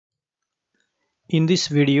In this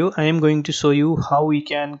video, I am going to show you how we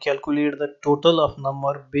can calculate the total of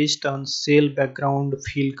number based on cell background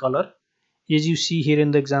fill color. As you see here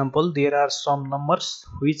in the example, there are some numbers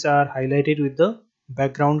which are highlighted with the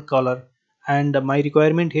background color, and my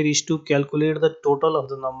requirement here is to calculate the total of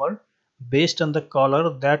the number based on the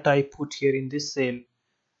color that I put here in this cell.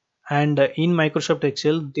 And in Microsoft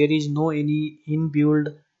Excel, there is no any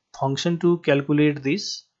inbuilt function to calculate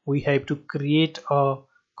this. We have to create a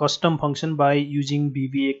custom function by using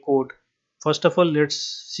VBA code. First of all,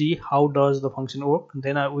 let's see how does the function work.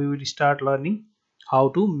 Then we will start learning how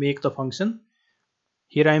to make the function.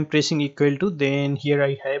 Here I am pressing equal to, then here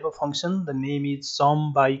I have a function. The name is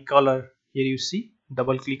sum by color. Here you see,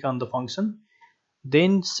 double click on the function,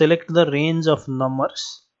 then select the range of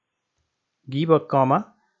numbers, give a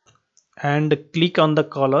comma, and click on the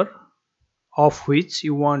color of which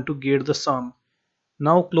you want to get the sum.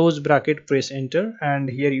 Now close bracket, press enter, and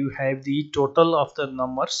here you have the total of the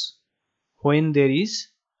numbers when there is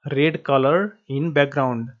red color in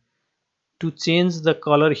background. To change the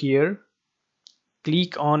color here,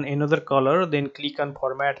 click on another color, then click on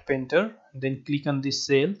format painter, then click on this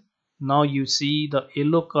cell. Now you see the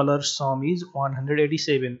yellow color sum is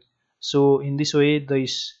 187. So in this way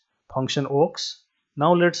this function works.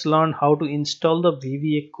 Now let's learn how to install the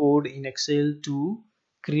VBA code in Excel to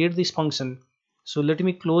create this function. So let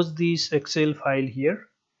me close this Excel file here.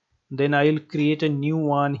 Then I will create a new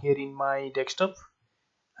one here in my desktop.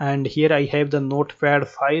 And here I have the notepad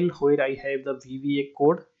file where I have the VBA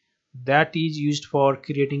code that is used for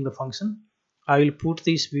creating the function. I will put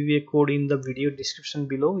this VBA code in the video description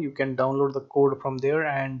below. You can download the code from there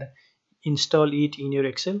and install it in your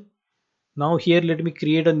Excel. Now here let me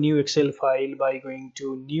create a new Excel file by going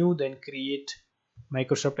to new, then create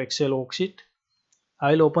Microsoft Excel worksheet.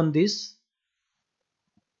 I'll open this.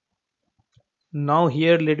 Now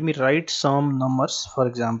here let me write some numbers, for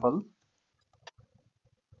example.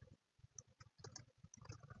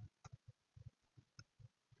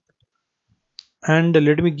 And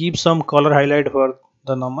let me give some color highlight for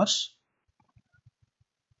the numbers.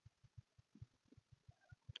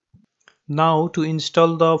 Now to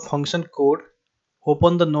install the function code,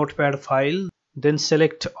 open the notepad file, then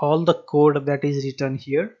select all the code that is written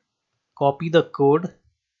here, copy the code,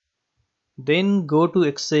 then go to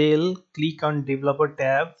Excel, click on developer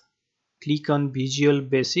tab, click on Visual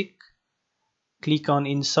Basic, click on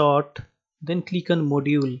insert, then click on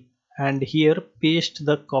module, and here paste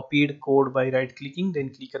the copied code by right clicking, then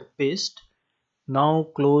click on paste. Now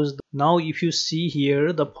close. Now if you see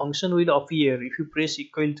here, the function will appear. If you press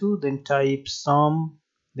equal to, then type sum,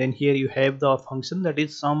 then here you have the function that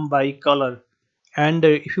is sum by color. And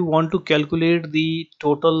if you want to calculate the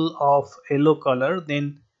total of yellow color,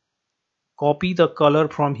 then copy the color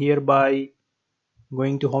from here by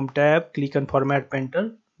going to home tab, click on format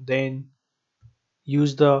painter, then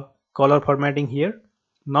use the color formatting here.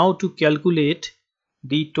 Now to calculate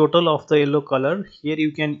the total of the yellow color, here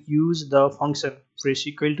you can use the function, press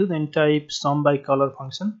equal to, then type sum by color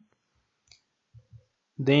function,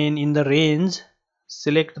 then in the range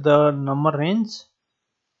select the number range,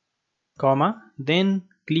 comma, then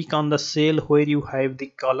click on the cell where you have the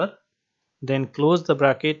color, then close the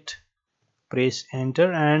bracket, press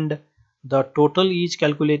enter, and the total is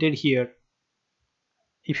calculated here.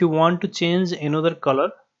 If you want to change another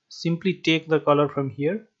color, simply take the color from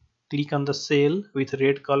here, click on the cell with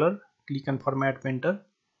red color, click on format painter,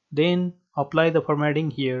 then apply the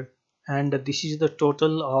formatting here, and this is the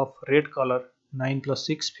total of red color, 9 plus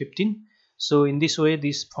 6 15. So in this way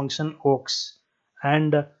this function works.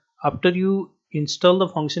 And after you install the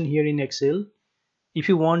function here in Excel, if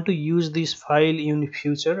you want to use this file in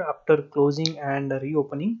future after closing and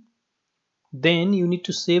reopening, then you need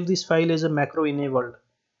to save this file as a macro enabled,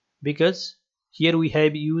 because here we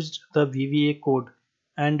have used the VBA code.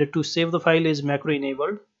 And to save the file as macro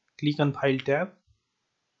enabled, click on file tab,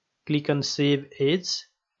 click on save as,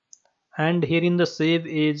 and here in the save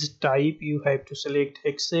as type you have to select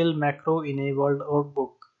Excel macro enabled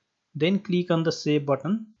workbook, then click on the save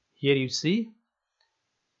button. Here you see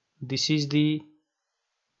this is the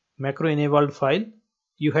macro enabled file.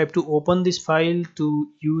 You have to open this file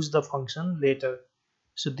to use the function later.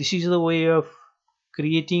 So this is the way of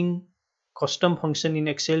creating custom function in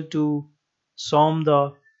Excel to sum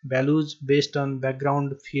the values based on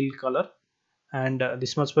background fill color. And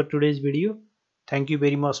this much for today's video. Thank you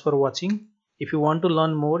very much for watching. If you want to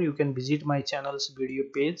learn more, you can visit my channel's video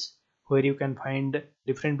page where you can find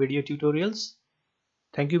different video tutorials.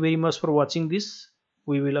 Thank you very much for watching this.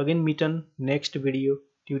 We will again meet on next video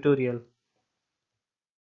tutorial.